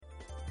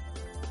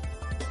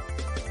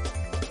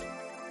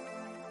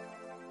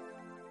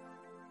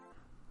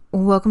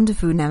Welcome to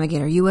Food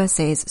Navigator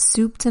USA's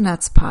Soup to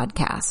Nuts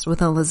podcast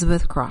with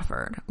Elizabeth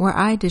Crawford, where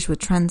I dish with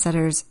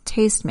trendsetters,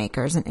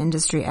 tastemakers, and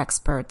industry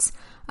experts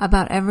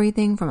about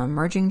everything from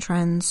emerging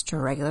trends to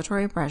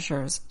regulatory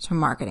pressures to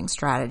marketing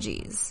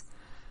strategies.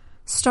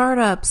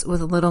 Startups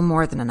with a little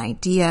more than an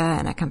idea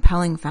and a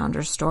compelling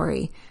founder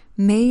story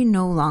may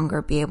no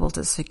longer be able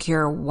to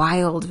secure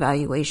wild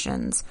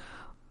valuations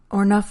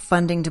or enough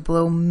funding to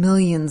blow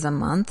millions a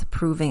month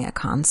proving a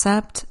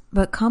concept,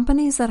 but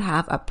companies that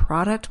have a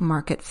product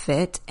market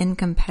fit in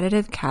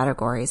competitive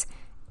categories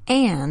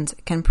and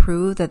can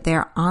prove that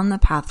they're on the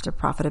path to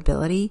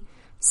profitability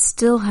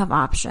still have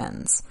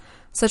options,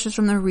 such as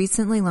from the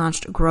recently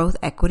launched growth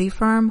equity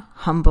firm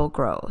Humble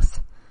Growth.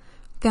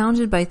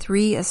 Founded by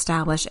 3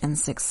 established and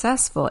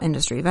successful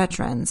industry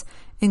veterans,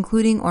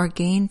 including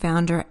Orgain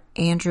founder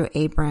Andrew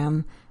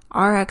Abram,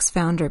 RX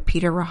founder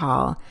Peter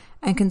Rahal,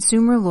 and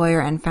consumer lawyer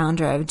and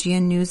founder of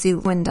Giannuzzi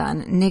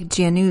Windun, Nick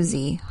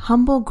Giannuzzi,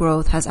 Humble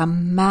Growth has a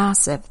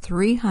massive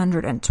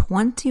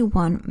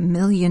 $321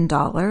 million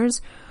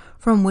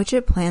from which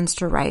it plans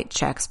to write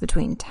checks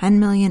between $10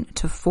 million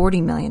to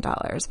 $40 million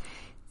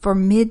for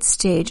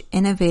mid-stage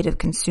innovative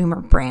consumer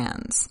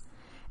brands.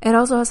 It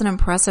also has an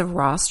impressive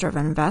roster of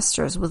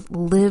investors with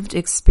lived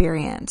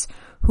experience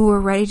who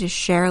are ready to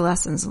share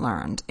lessons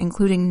learned,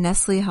 including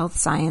Nestle Health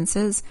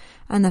Sciences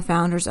and the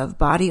founders of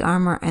Body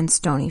Armor and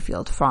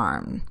Stonyfield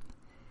Farm.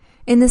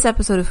 In this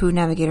episode of Food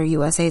Navigator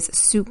USA's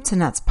Soup to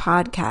Nuts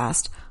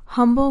podcast,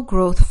 Humble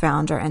Growth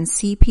founder and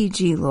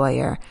CPG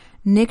lawyer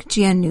Nick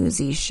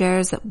Giannuzzi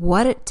shares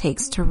what it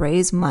takes to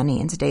raise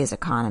money in today's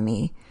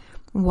economy,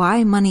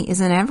 why money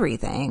isn't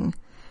everything,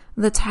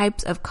 the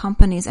types of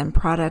companies and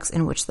products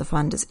in which the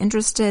fund is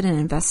interested in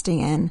investing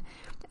in,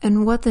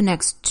 and what the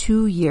next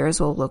 2 years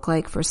will look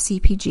like for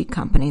CPG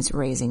companies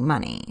raising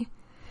money.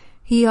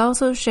 He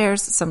also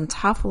shares some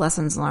tough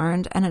lessons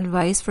learned and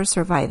advice for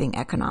surviving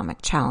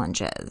economic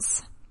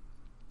challenges.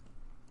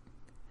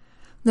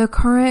 The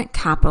current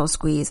capital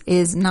squeeze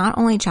is not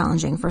only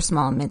challenging for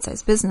small and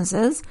mid-sized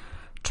businesses,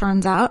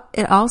 turns out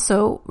it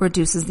also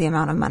reduces the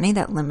amount of money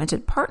that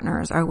limited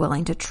partners are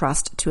willing to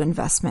trust to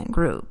investment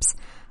groups,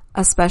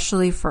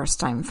 especially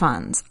first-time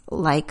funds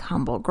like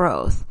Humble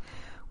Growth,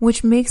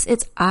 which makes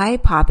its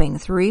eye-popping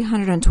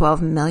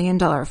 $312 million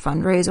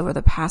fundraise over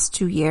the past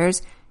 2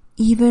 years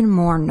even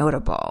more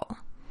notable.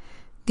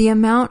 The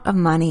amount of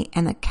money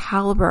and the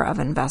caliber of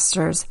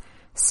investors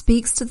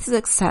speaks to the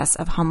success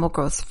of Humble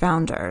Growth's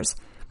founders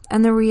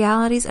and the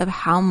realities of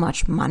how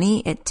much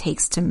money it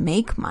takes to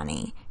make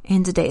money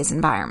in today's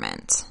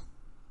environment.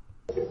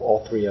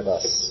 All 3 of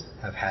us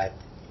have had,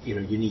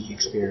 unique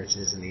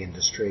experiences in the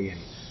industry,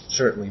 and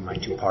certainly my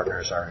 2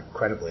 partners are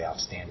incredibly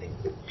outstanding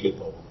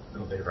people who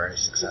have been very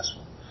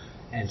successful.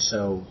 And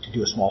so to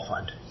do a small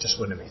fund just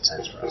wouldn't have made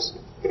sense for us.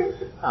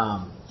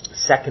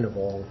 Second of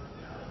all,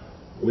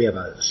 we have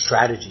a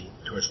strategy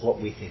towards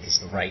what we think is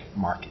the right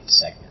market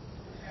segment.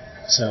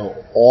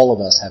 So all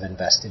of us have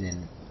invested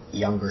in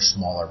younger,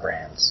 smaller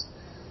brands.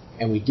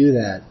 And we do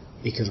that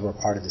because we're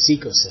part of this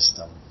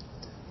ecosystem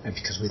and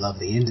because we love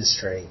the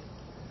industry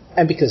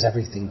and because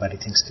everybody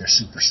thinks they're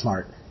super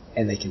smart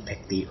and they can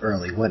pick the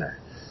early winner.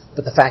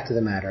 But the fact of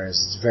the matter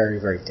is it's very,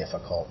 very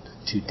difficult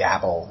to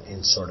dabble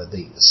in sort of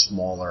the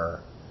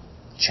smaller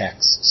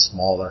checks,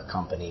 smaller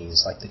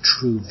companies, like the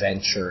true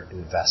venture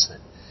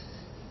investment.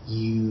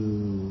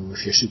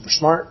 If you're super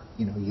smart,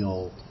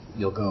 you'll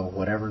go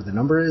whatever the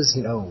number is,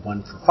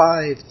 1 for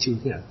 5,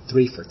 2,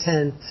 3 for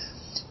 10.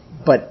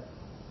 But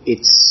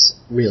it's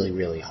really,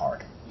 really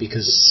hard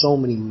because so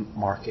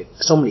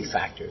many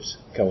factors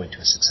go into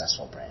a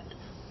successful brand.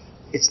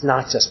 It's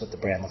not just what the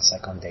brand looks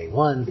like on day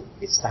one.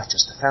 It's not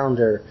just the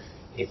founder.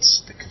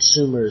 It's the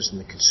consumers, and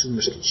the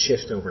consumers can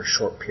shift over a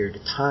short period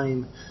of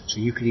time. So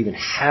you could even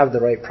have the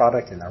right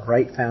product and the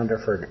right founder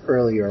for an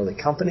early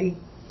company,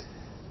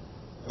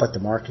 but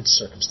the market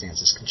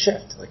circumstances can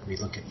shift. Like we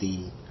look at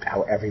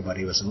how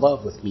everybody was in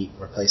love with meat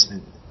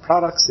replacement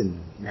products,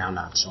 and now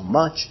not so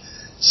much.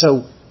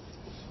 So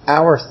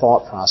our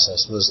thought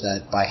process was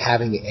that by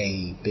having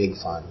a big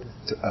fund,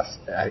 a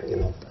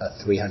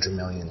 $300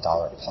 million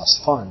plus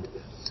fund,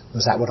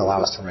 was that would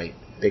allow us to write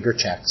bigger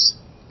checks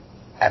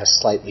at a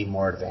slightly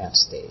more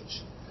advanced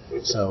stage.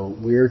 So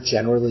we're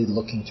generally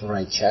looking to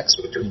write checks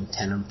between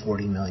 $10 and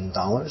 $40 million.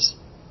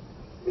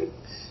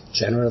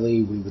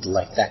 Generally, we would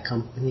like that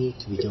company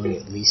to be doing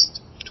at least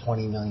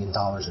 $20 million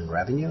in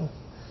revenue.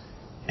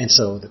 And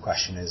so the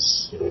question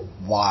is,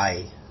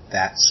 why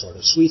that sort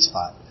of sweet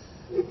spot?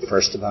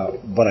 First,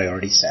 about what I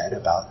already said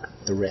about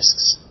the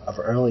risks of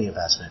early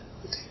investment.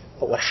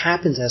 But what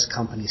happens as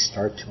companies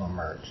start to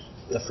emerge?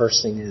 The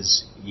first thing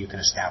is you can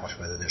establish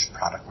whether there's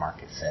product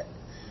market fit.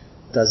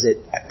 Does it,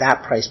 at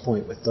that price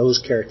point with those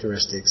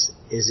characteristics,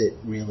 is it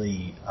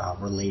really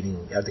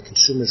relating, are the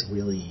consumers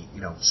really,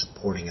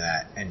 supporting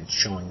that and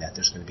showing that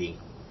there's going to be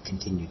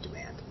continued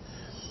demand?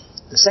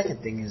 The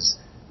second thing is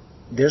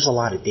there's a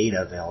lot of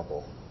data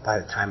available by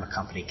the time a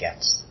company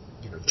gets,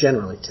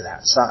 generally to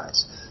that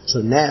size. So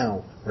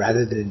now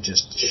rather than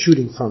just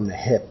shooting from the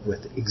hip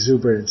with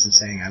exuberance and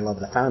saying, I love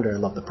the founder, I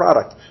love the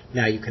product,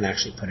 now you can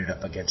actually put it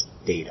up against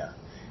data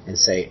and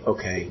say,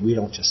 okay, we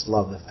don't just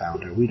love the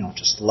founder, we don't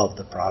just love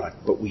the product,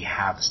 but we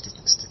have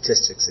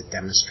statistics that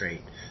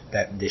demonstrate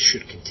that this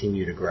should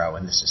continue to grow,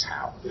 and this is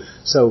how.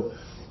 So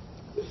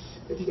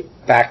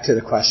back to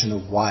the question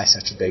of why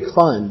such a big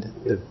fund,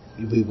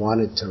 we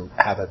wanted to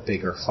have a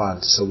bigger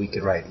fund so we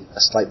could write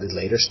a slightly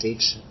later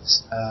stage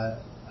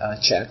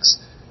checks.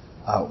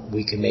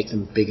 We could make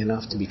them big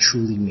enough to be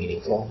truly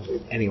meaningful,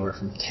 anywhere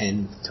from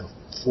 $10 to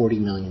 $40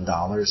 million,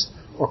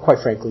 or quite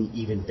frankly,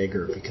 even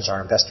bigger, because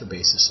our investor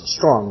base is so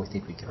strong, we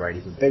think we could write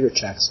even bigger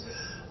checks.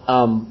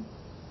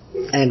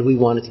 And we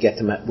wanted to get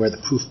them at where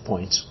the proof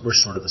points were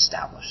sort of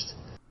established.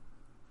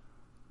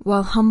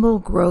 While Humble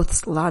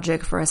Growth's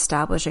logic for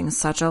establishing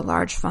such a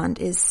large fund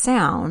is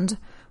sound,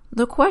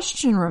 the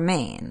question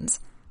remains,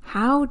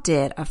 how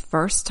did a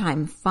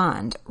first-time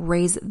fund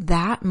raise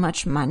that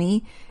much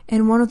money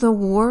in one of the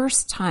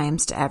worst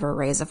times to ever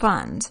raise a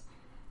fund?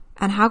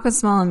 And how could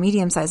small and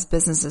medium-sized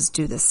businesses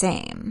do the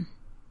same?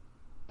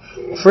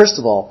 First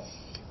of all,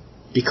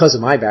 because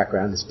of my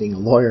background as being a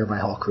lawyer my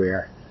whole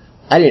career,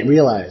 I didn't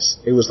realize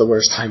it was the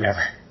worst time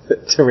ever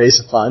to raise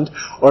a fund,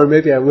 or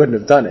maybe I wouldn't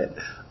have done it.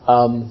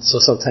 So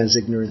sometimes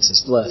ignorance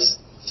is bliss.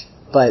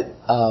 But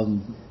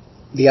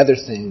the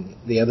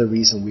other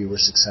reason we were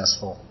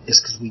successful is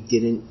because we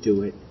didn't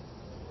do it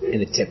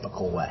in a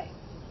typical way.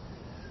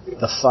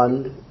 The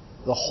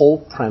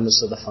whole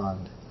premise of the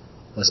fund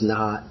was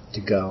not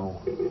to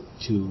go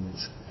to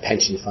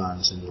pension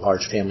funds and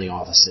large family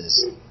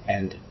offices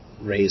and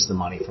raise the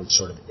money from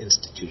sort of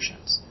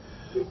institutions.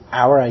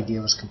 Our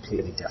idea was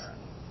completely different.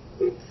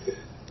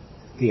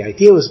 The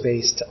idea was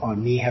based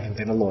on me having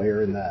been a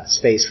lawyer in the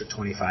space for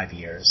 25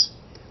 years,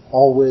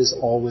 always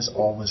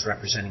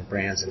representing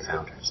brands and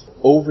founders.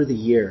 Over the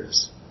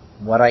years,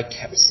 what I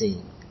kept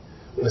seeing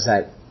was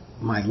that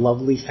my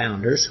lovely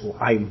founders, who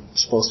I'm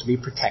supposed to be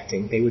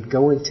protecting, they would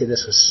go into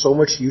this with so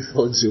much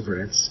youthful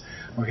exuberance.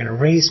 We're going to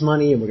raise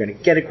money and we're going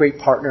to get a great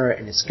partner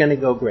and it's going to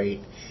go great.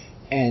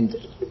 And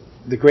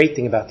the great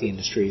thing about the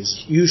industry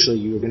is usually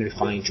you're going to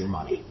find your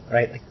money,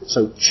 right?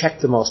 So check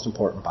the most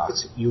important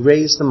box. You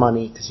raise the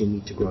money because you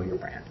need to grow your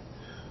brand.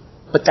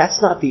 But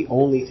that's not the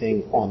only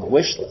thing on the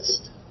wish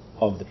list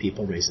of the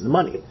people raising the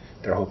money.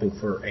 They're hoping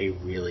for a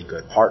really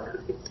good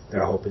partner.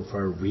 They're hoping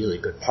for a really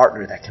good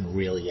partner that can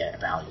really add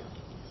value.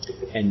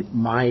 And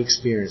my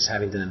experience,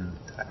 having done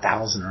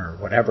 1,000 or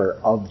whatever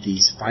of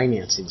these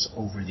financings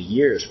over the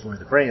years for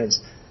the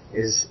brands,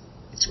 is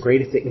it's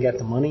great if they can get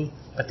the money,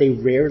 but they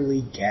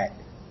rarely get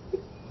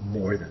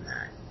more than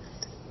that.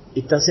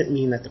 It doesn't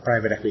mean that the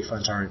private equity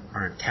funds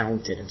aren't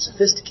talented and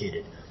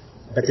sophisticated,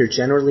 but they're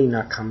generally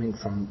not coming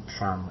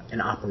from an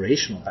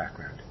operational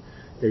background.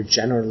 They're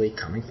generally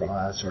coming from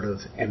a sort of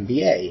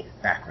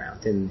MBA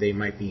background, and they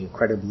might be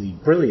incredibly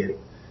brilliant,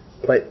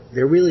 but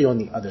they're really on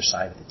the other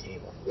side of the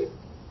table.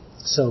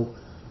 So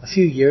a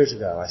few years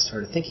ago, I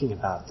started thinking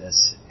about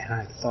this, and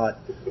I thought,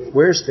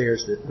 where's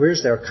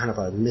there kind of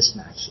a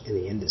mismatch in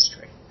the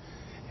industry?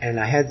 And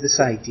I had this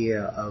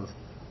idea of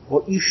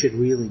what you should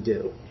really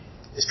do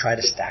is try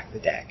to stack the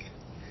deck.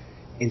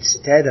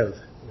 Instead of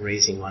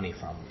raising money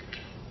from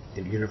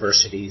the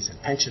universities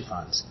and pension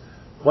funds,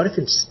 what if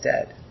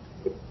instead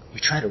we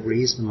try to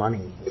raise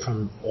money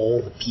from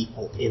all the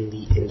people in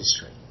the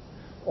industry,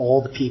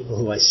 all the people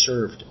who I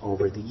served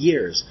over the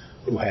years,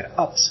 who had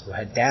ups, who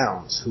had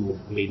downs, who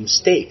made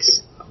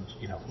mistakes,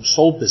 who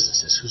sold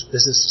businesses, whose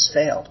businesses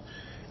failed.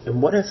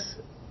 And what if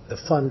the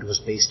fund was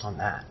based on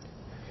that?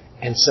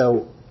 And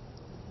so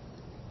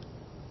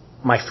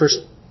my first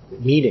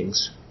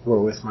meetings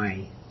were with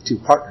my two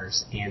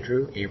partners,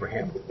 Andrew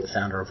Abraham, the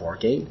founder of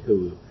Orgain,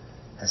 who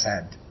has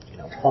had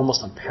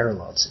almost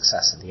unparalleled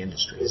success in the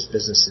industry. His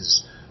business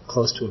is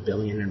close to $1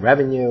 billion in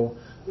revenue,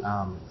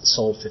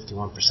 sold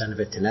 51% of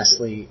it to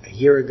Nestle a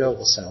year ago.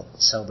 We'll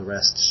sell the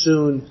rest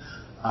soon.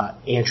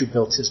 Andrew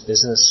built his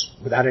business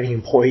without any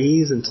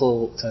employees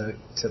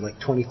to like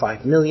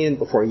 25 million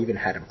before he even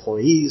had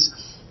employees.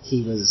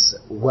 He was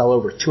well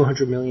over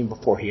 200 million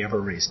before he ever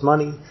raised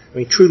money. I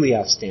mean, truly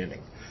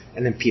outstanding.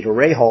 And then Peter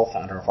Rahal,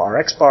 founder of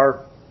RX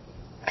Bar,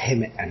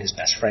 him and his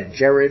best friend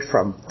Jared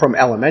from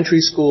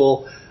elementary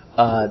school,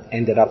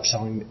 ended up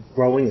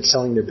growing and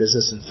selling their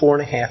business in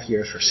 4.5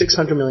 years for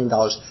 $600 million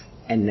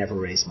and never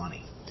raised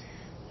money.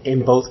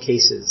 In both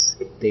cases,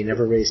 they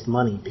never raised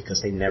money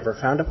because they never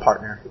found a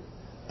partner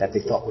that they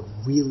thought would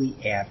really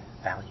add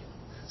value.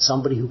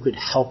 Somebody who could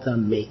help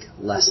them make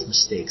less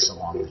mistakes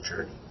along the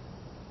journey.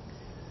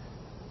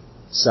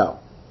 So,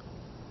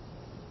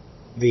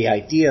 the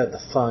idea of the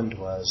fund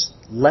was,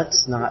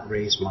 let's not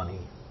raise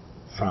money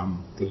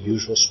from the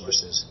usual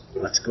sources.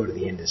 Let's go to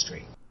the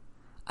industry.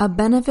 A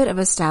benefit of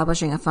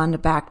establishing a fund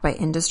backed by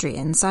industry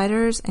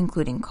insiders,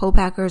 including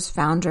co-packers,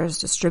 founders,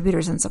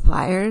 distributors, and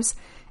suppliers,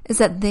 is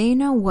that they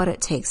know what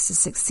it takes to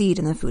succeed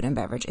in the food and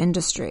beverage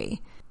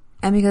industry.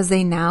 And because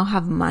they now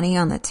have money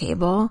on the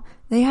table,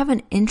 they have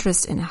an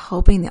interest in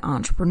helping the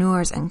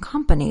entrepreneurs and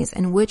companies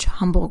in which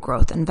Humble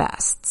Growth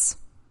invests.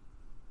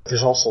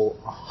 There's also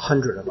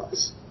 100 of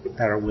us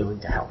that are willing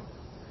to help.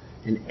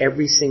 And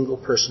every single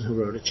person who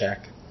wrote a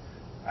check,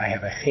 I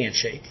have a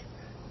handshake,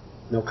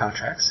 no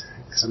contracts,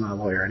 because I'm not a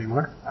lawyer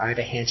anymore. I had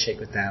a handshake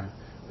with them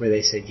where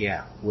they said,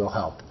 yeah, we'll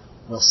help.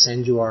 We'll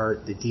send you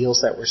the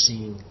deals that we're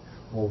seeing.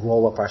 We'll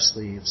roll up our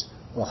sleeves.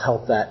 We'll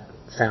help that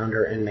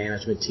founder and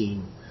management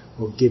team.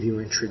 We'll give you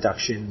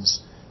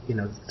introductions.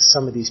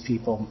 Some of these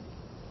people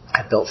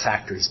have built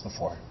factories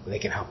before. They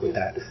can help with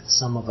that.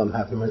 Some of them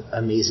have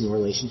amazing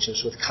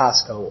relationships with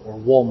Costco or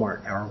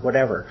Walmart or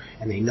whatever,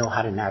 and they know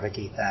how to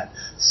navigate that.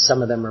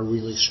 Some of them are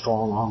really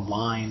strong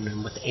online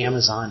and with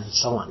Amazon and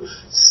so on.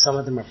 Some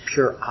of them are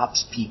pure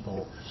ops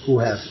people who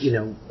have,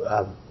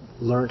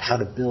 learned how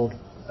to build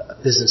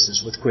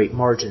businesses with great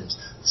margins.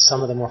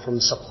 Some of them are from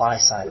the supply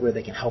side where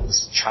they can help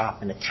us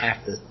chop and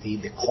attack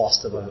the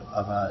cost of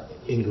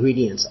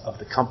ingredients of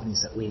the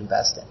companies that we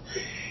invest in.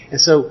 And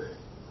so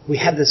we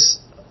had this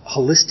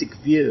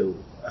holistic view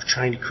of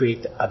trying to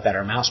create a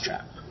better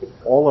mousetrap.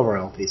 All of our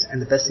LPs.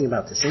 And the best thing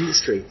about this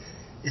industry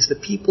is the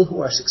people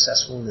who are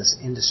successful in this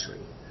industry,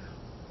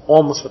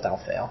 almost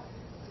without fail,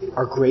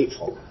 are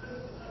grateful.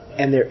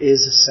 And there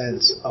is a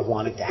sense of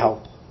wanting to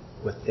help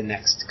with the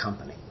next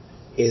company.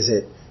 Is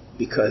it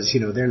because,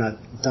 they're not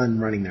done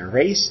running their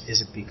race?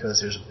 Is it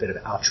because there's a bit of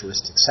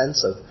altruistic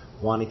sense of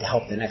wanting to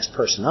help the next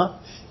person up?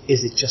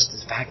 Is it just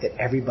the fact that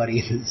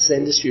everybody in this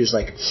industry is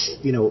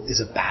is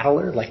a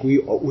battler? Like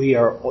we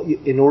are,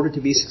 in order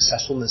to be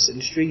successful in this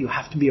industry, you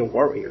have to be a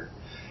warrior.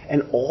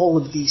 And all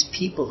of these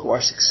people who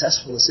are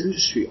successful in this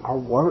industry are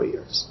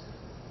warriors.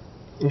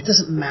 And it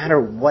doesn't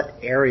matter what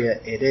area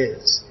it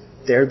is.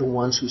 They're the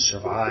ones who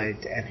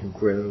survived and who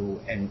grew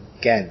and,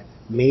 again,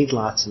 made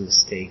lots of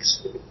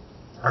mistakes,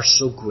 are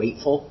so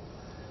grateful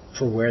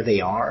for where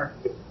they are,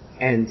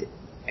 and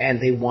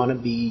they want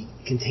to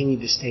continue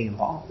to stay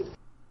involved.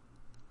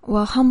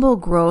 While Humble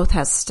Growth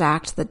has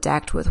stacked the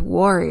deck with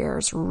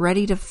warriors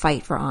ready to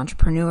fight for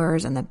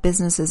entrepreneurs and the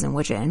businesses in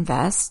which it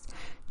invests,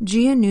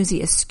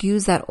 Giannuzzi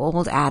eschews that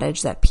old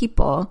adage that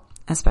people,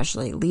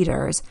 especially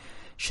leaders,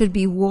 should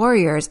be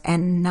warriors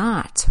and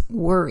not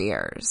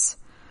worriers.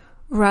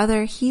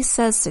 Rather, he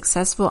says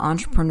successful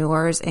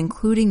entrepreneurs,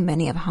 including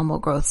many of Humble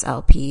Growth's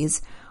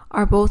LPs,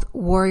 are both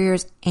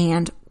warriors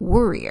and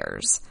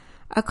worriers,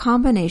 a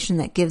combination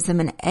that gives them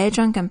an edge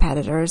on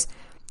competitors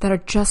that are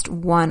just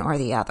one or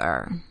the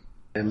other.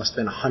 It must have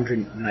been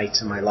 100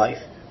 nights in my life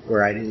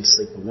where I didn't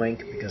sleep a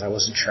wink because I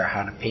wasn't sure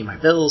how to pay my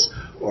bills,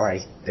 or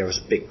there was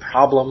a big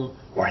problem,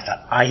 or I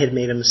thought I had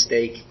made a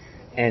mistake.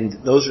 And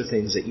those are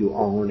things that you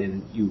own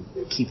and you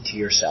keep to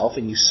yourself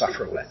and you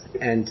suffer with.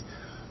 And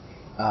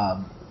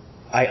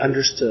I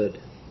understood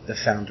the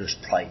founder's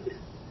plight.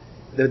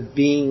 That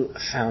being a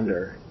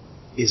founder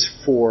is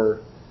for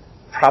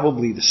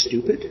probably the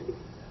stupid,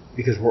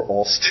 because we're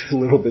all still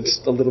a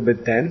little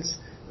bit dense,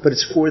 but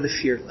it's for the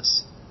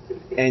fearless.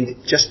 And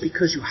just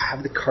because you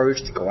have the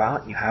courage to go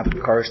out, you have the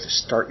courage to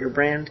start your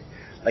brand,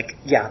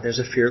 there's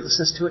a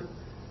fearlessness to it.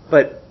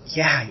 But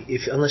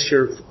unless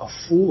you're a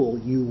fool,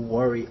 you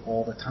worry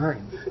all the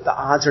time. The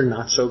odds are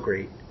not so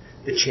great.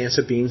 The chance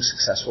of being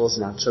successful is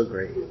not so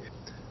great.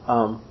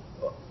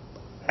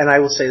 And I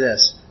will say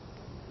this,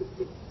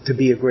 to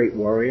be a great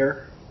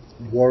warrior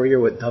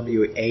with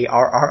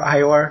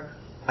W-A-R-R-I-O-R,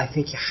 I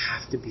think you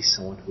have to be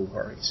someone who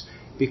worries.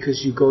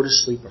 Because you go to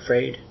sleep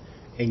afraid,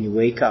 and you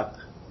wake up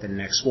the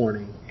next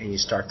morning, and you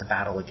start the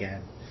battle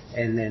again.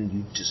 And then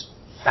you just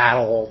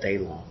battle all day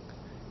long.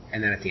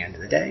 And then at the end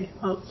of the day,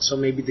 so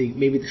maybe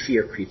the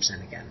fear creeps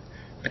in again.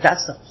 But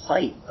that's the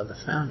plight of the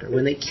founder.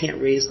 When they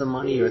can't raise the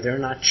money, or they're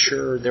not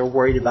sure, they're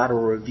worried about a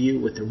review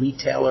with the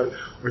retailer,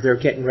 or they're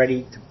getting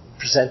ready to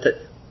present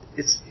it,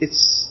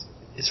 it's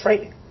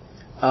frightening.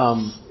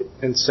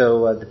 And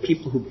so the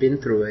people who've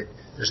been through it,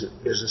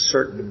 there's a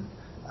certain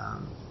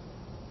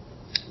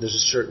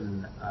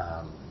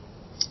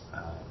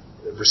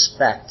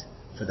respect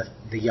for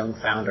the young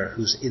founder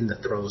who's in the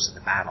throes of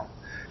the battle.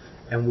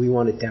 And we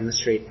want to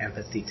demonstrate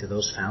empathy to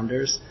those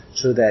founders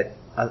so that,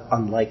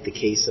 unlike the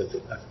case of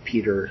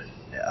Peter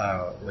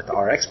with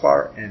RX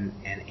Bar and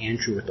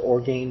Andrew with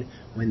Orgain,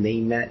 when they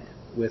met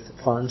with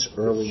funds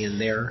early in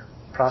their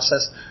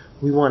process,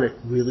 we want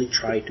to really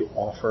try to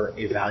offer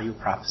a value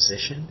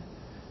proposition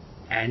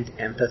and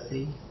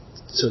empathy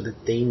so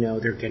that they know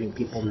they're getting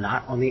people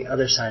not on the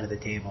other side of the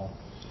table,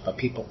 but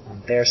people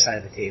on their side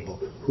of the table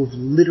who've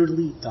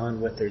literally done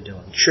what they're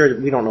doing. Sure,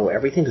 we don't know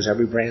everything because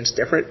every brand's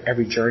different,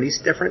 every journey's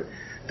different.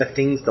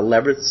 The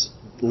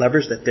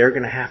levers that they're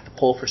going to have to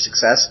pull for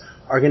success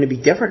are going to be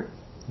different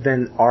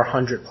than our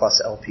 100 plus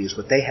LPs,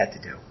 what they had to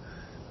do.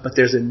 But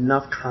there's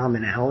enough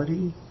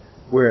commonality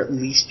where at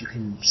least you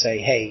can say,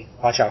 hey,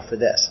 watch out for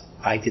this.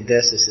 I did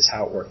this is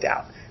how it worked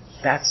out.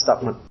 That's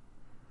stuff.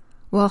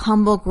 While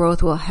Humble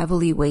Growth will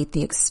heavily weight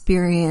the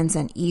experience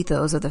and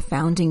ethos of the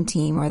founding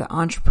team or the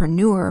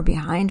entrepreneur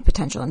behind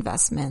potential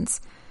investments,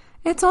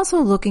 it's also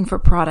looking for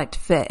product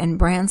fit and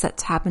brands that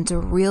tap into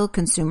real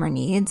consumer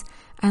needs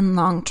and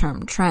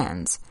long-term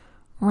trends,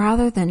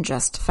 rather than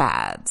just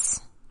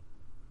fads.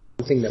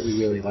 One thing that we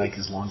really like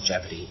is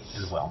longevity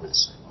and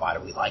wellness. Why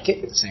do we like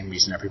it? The same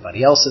reason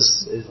everybody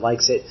else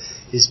likes it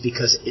is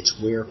because it's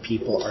where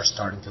people are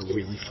starting to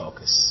really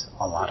focus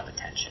a lot of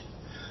attention.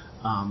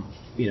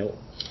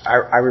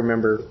 I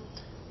remember,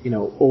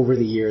 over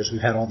the years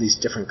we've had all these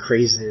different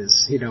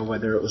crazes,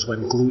 whether it was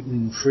when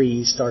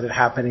gluten-free started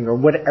happening or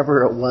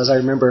whatever it was. I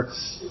remember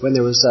when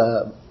there was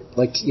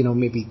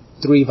maybe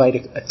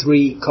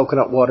three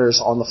coconut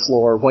waters on the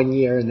floor one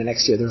year, and the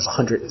next year there was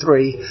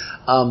 103.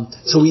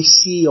 So we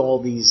see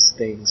all these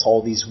things,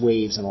 all these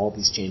waves and all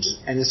these changes,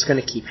 and it's going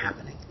to keep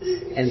happening.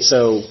 And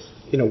so,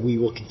 we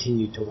will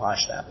continue to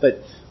watch that.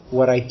 But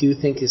what I do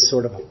think is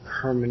sort of a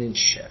permanent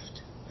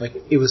shift. Like,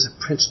 it was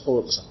a principle,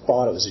 it was a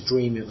thought, it was a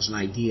dream, it was an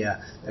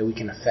idea that we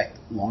can affect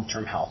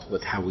long-term health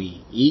with how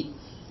we eat.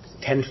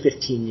 10,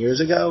 15 years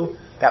ago,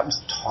 that was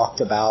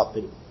talked about,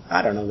 but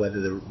I don't know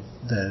whether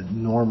the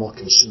normal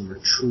consumer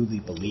truly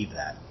believed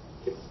that.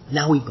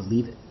 Now we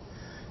believe it.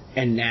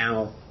 And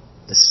now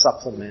the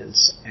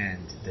supplements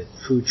and the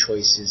food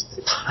choices,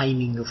 the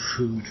timing of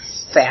food,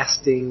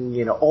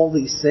 fasting, all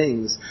these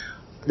things,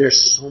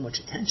 there's so much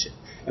attention.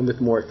 And with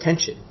more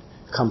attention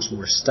comes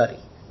more study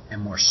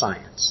and more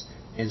science.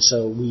 And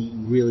so we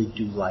really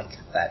do like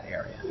that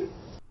area.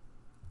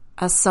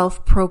 A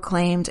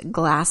self-proclaimed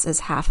glass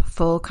is half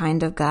full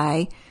kind of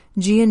guy,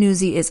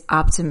 Giannuzzi is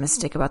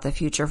optimistic about the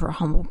future for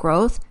Humble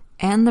Growth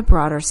and the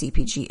broader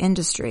CPG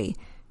industry,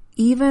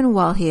 even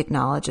while he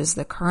acknowledges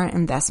the current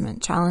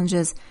investment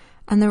challenges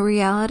and the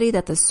reality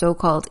that the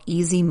so-called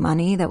easy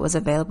money that was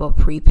available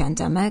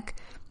pre-pandemic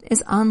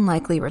is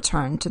unlikely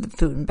returned to the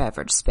food and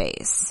beverage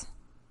space.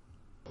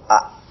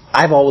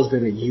 I've always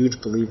been a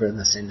huge believer in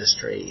this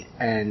industry,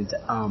 and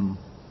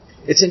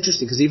it's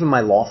interesting because even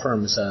my law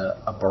firm is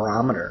a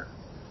barometer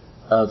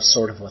of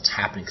sort of what's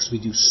happening, because we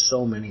do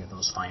so many of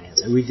those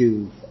financings. And we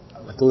do,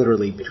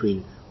 literally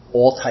between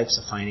all types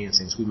of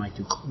financings, we might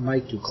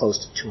do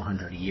close to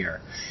 200 a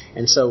year.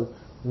 And so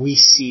we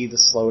see the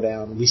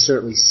slowdown. We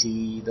certainly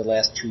see the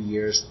last 2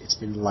 years it's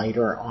been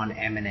lighter on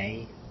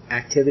M&A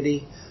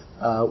activity,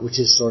 which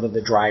is sort of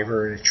the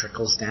driver, and it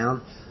trickles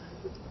down.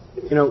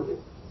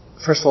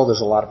 First of all,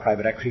 there's a lot of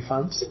private equity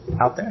funds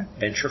out there,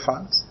 venture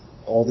funds.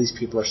 All these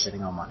people are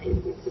sitting on money.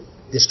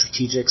 The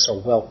strategics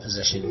are well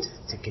positioned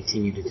to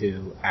continue to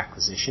do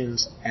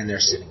acquisitions, and they're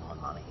sitting on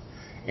money.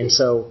 And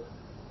so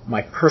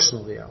my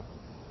personal view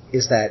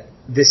is that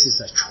this is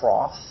a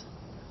trough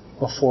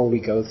before we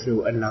go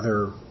through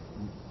another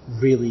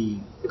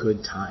really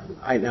good time.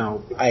 I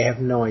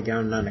have no idea.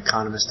 I'm not an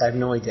economist. I have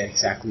no idea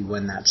exactly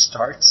when that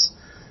starts.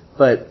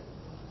 But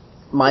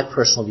my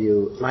personal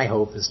view, my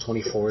hope is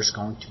 24 is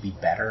going to be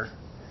better,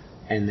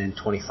 and then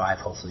 25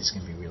 hopefully is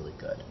going to be really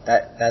good.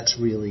 That's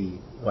really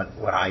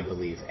what I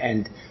believe.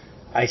 And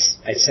I'd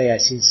say I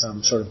see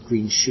some sort of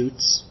green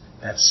shoots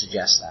that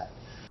suggest that.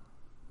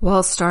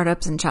 While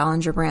startups and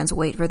challenger brands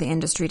wait for the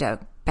industry to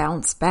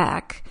bounce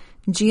back,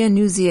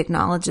 Giannuzzi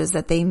acknowledges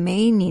that they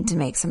may need to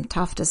make some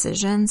tough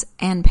decisions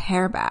and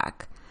pare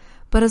back.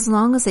 But as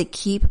long as they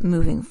keep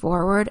moving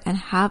forward and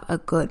have a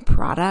good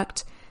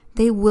product,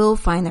 they will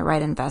find the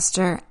right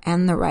investor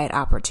and the right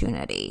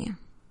opportunity.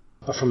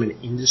 But from an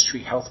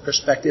industry health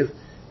perspective,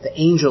 the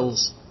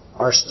angels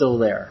are still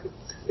there.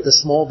 The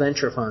small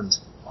venture funds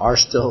are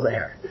still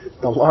there.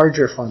 The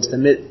larger funds,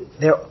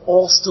 they're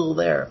all still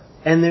there.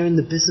 And they're in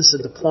the business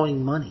of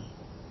deploying money.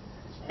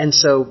 And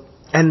so,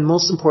 and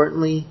most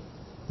importantly,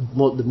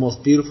 the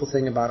most beautiful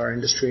thing about our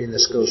industry, and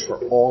this goes for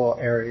all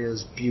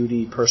areas,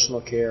 beauty,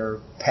 personal care,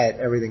 pet,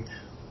 everything,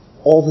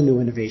 all the new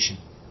innovation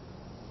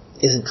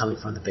isn't coming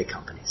from the big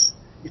companies.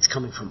 It's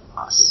coming from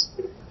us,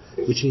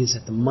 which means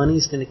that the money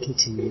is going to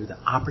continue, the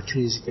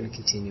opportunities are going to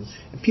continue,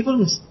 and people are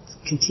going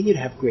to continue to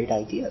have great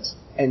ideas.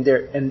 And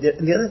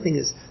the other thing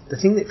is, the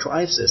thing that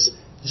drives this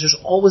is there's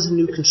always a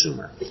new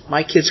consumer.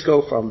 My kids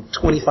go from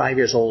 25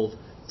 years old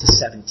to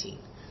 17.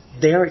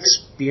 Their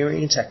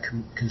experience as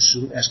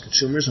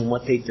consumers and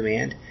what they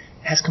demand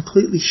has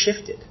completely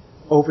shifted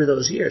over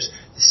those years.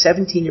 The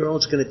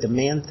 17-year-old is going to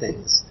demand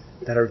things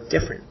that are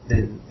different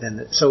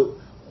so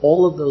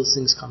all of those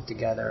things come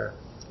together.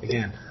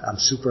 Again, I'm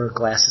super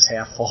glass is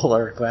half full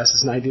or glass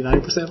is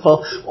 99%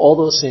 full. All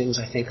those things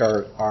I think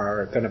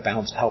are going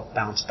to help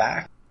bounce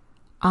back.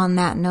 On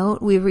that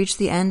note, we've reached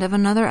the end of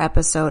another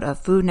episode of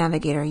Food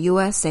Navigator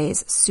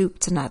USA's Soup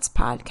to Nuts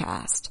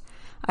podcast.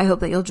 I hope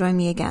that you'll join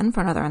me again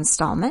for another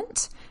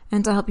installment.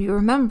 And to help you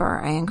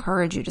remember, I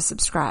encourage you to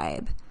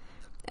subscribe.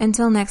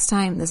 Until next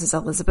time, this is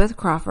Elizabeth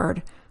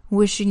Crawford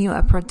wishing you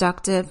a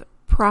productive,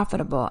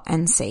 profitable,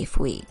 and safe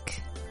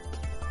week.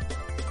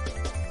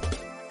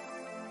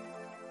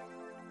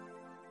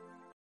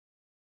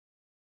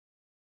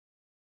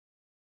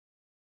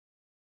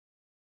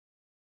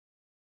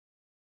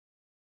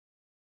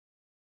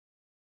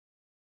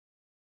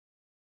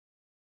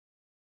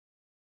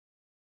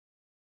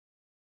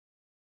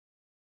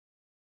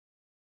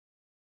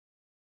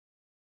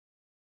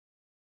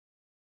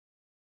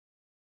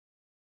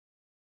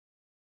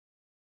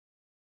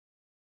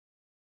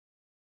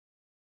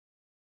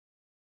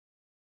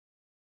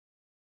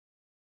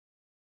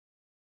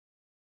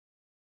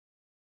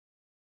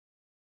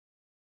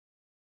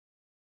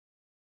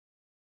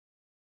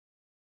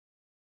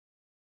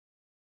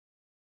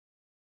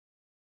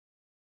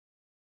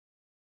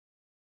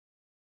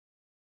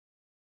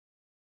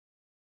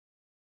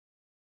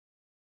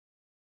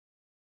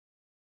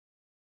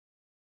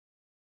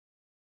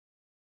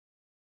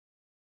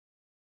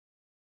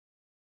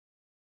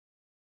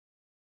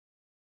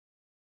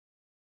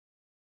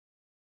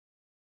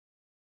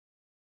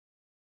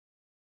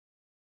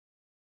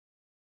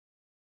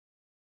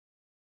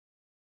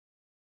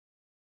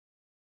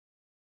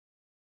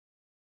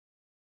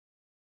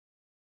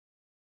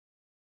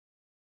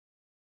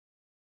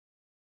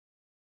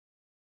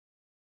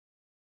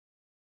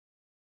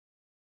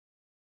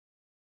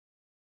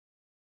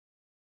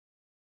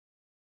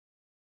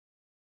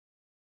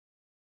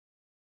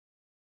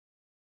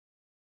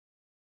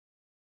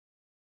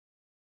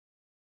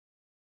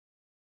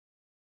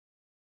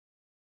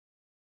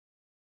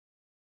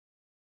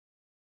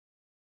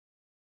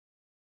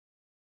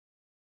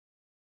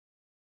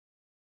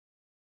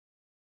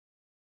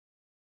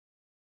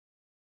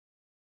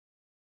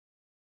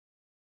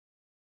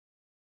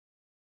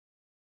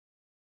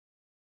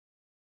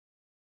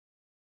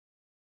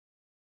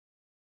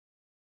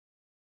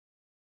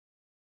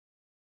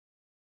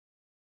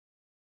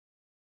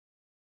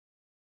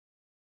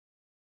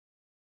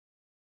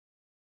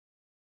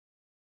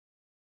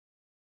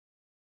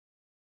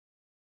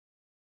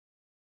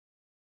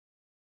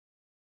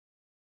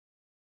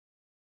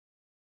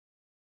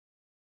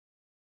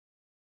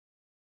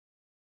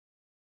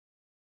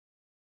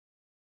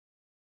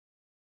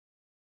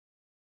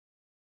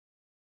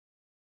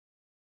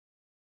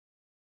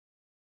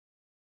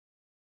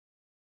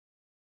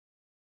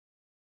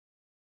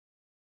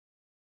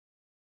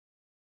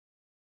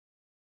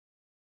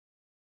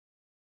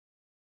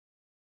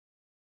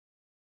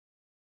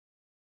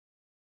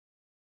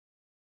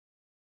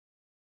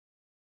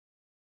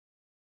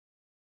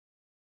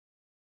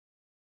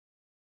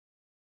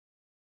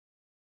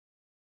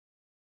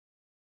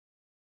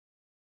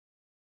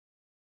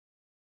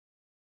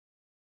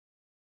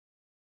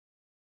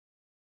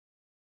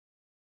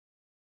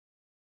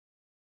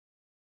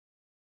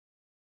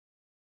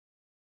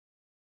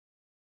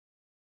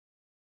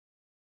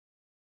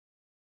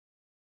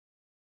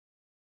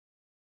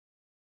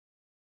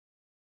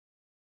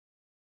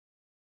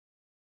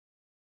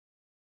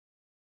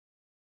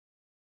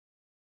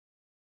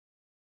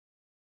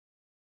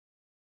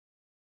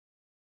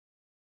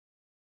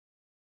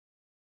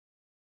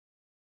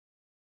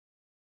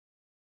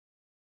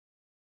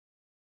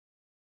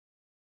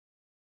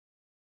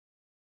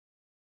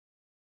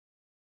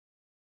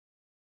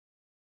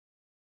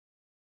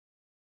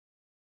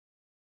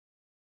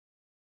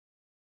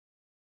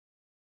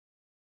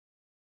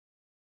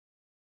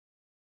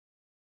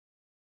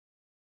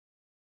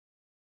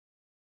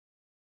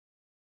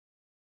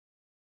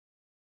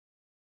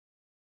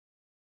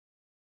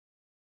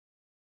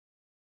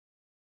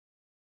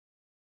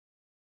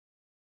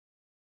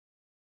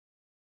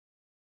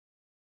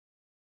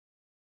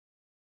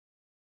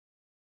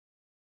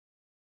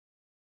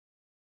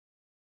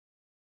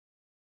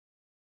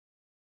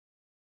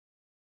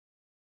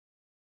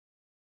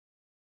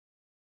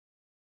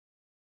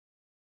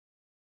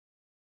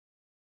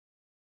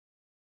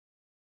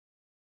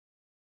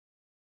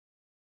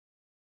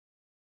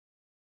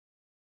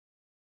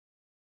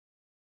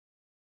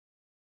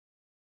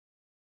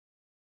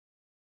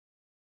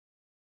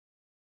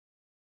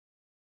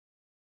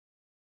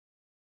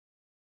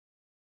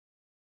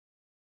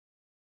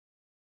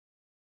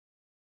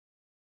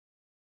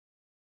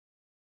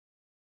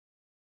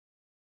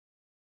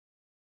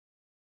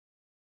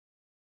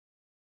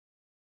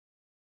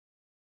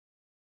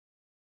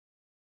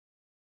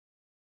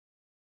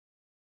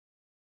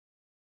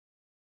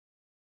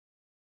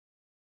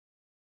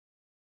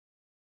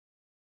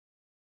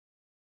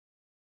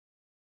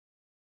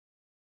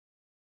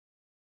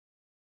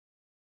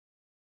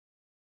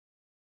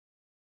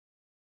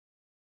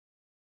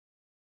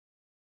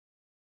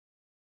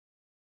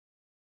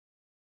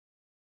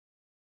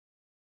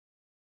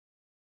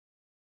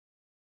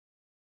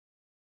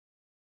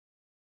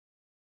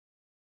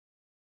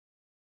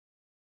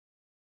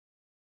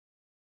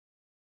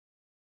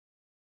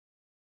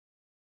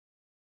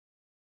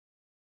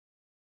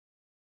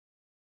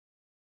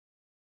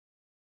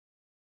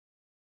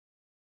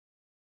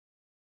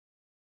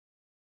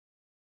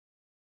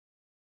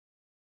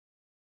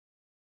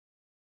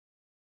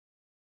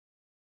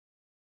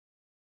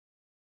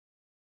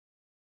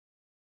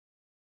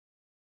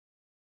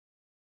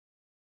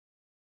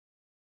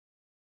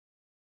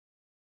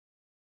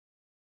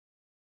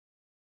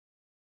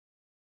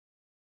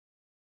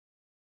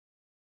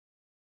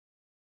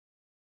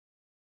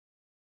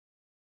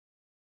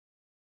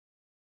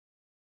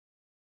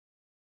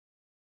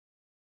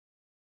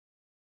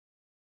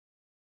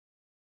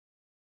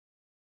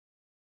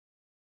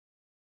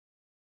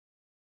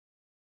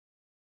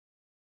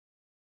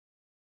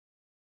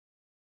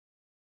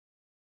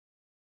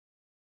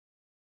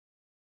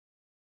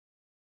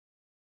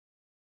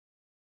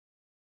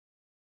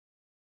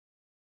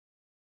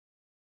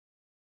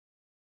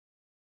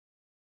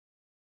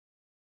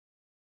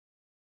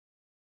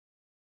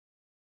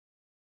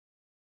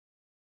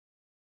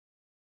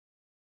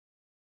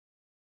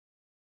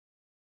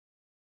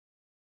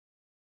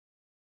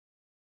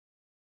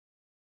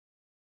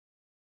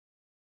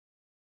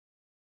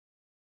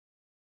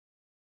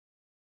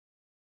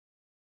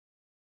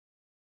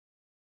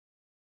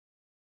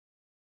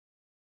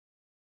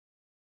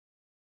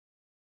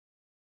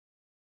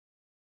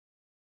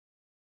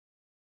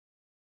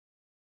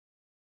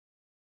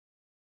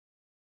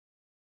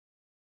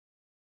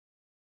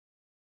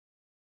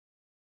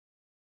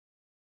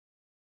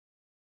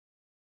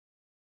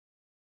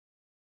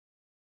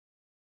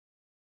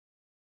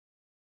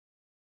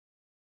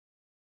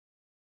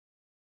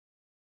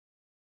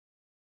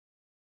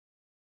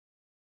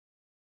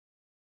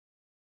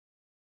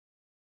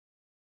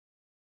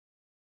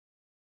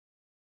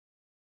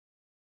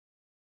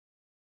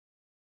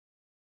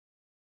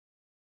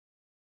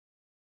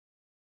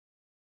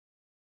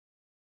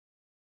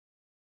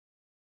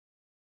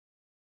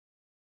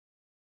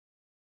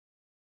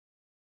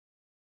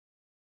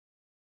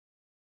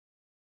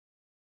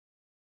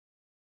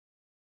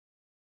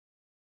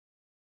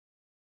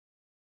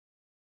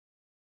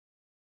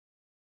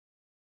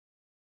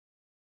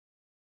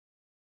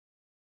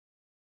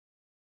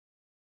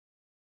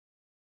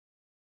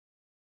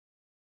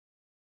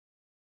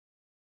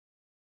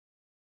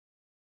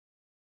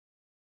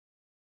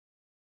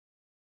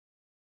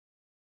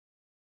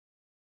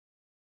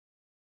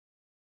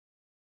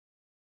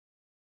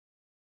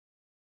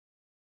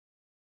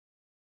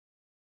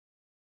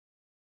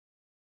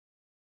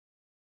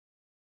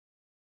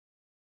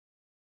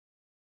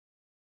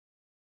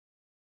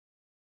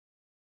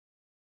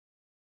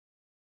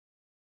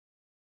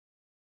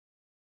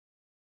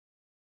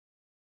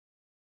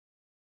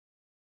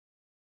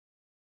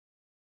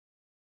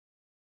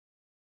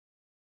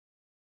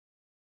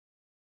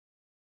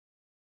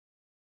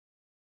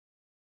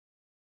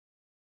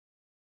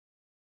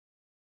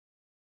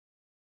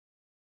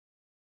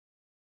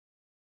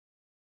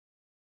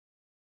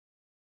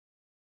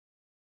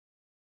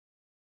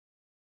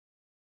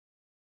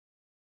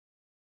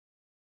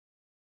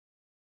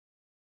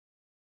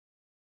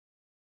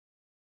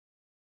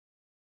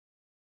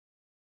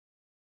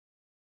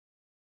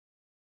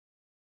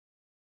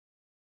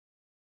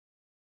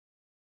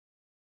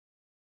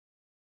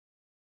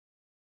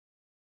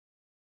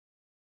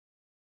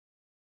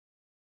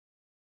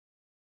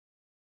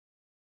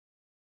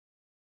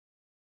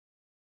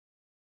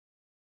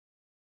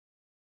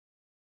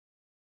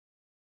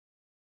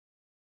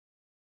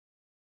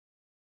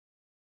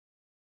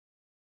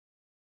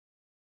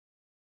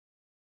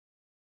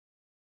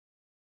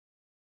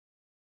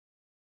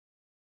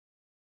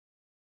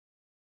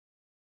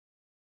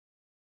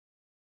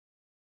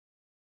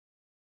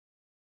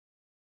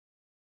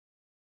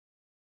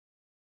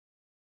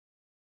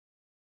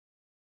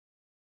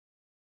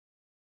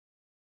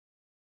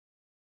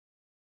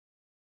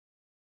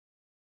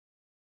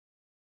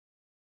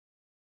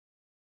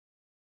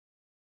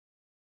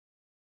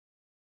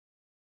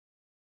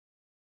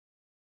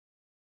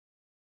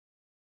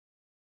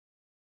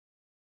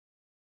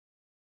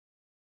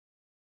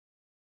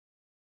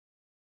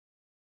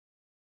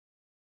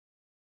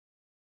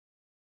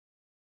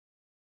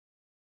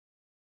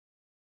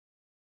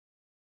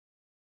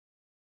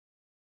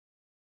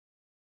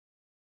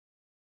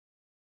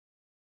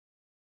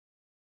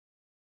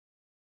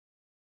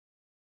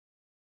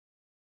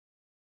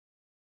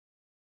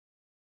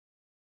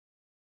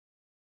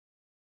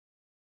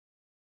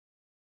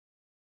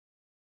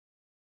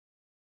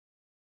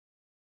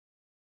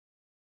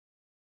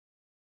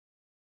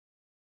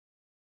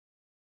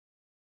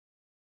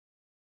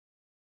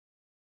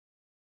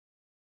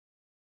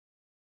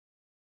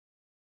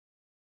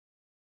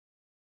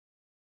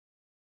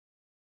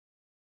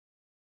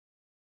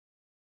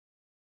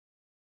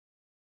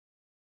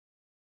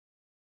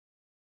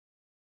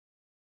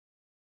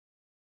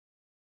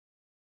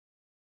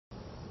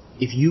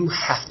 if you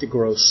have to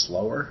grow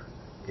slower,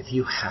 if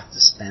you have to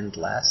spend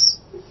less,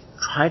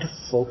 try to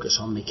focus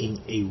on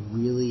making a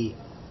really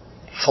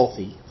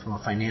healthy, from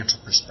a financial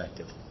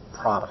perspective,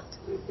 product.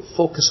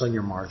 Focus on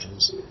your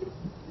margins.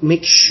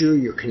 Make sure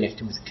you're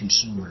connecting with the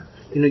consumer.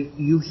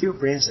 You hear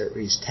brands that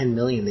raise $10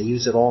 million, they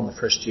use it all in the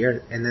first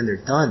year, and then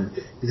they're done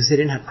because they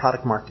didn't have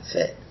product market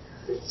fit.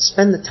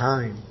 Spend the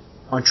time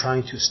on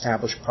trying to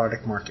establish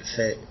product market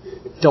fit.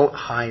 Don't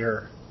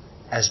hire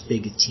as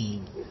big a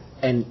team,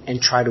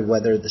 and try to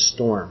weather the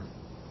storm.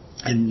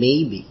 And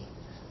maybe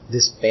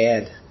this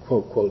bad,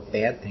 quote, quote,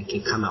 bad thing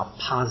can come out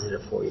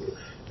positive for you,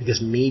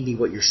 because maybe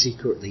what you're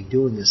secretly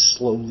doing is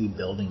slowly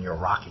building your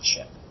rocket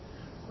ship,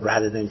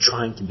 rather than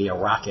trying to be a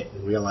rocket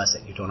and realize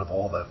that you don't have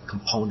all the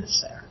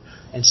components there.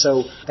 And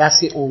so that's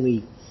the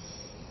only,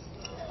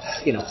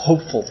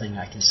 hopeful thing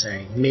I can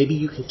say. Maybe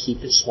you can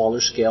keep it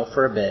smaller scale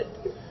for a bit,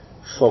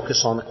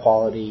 focus on the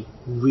quality,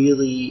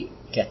 really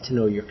get to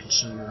know your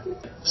consumer.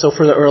 So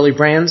for the early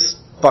brands,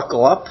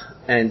 buckle up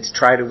and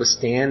try to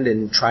withstand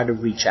and try to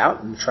reach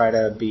out and try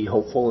to be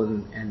hopeful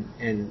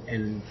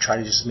and try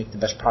to just make the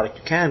best product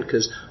you can,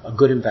 because a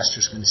good investor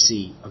is going to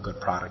see a good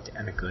product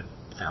and a good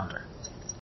founder.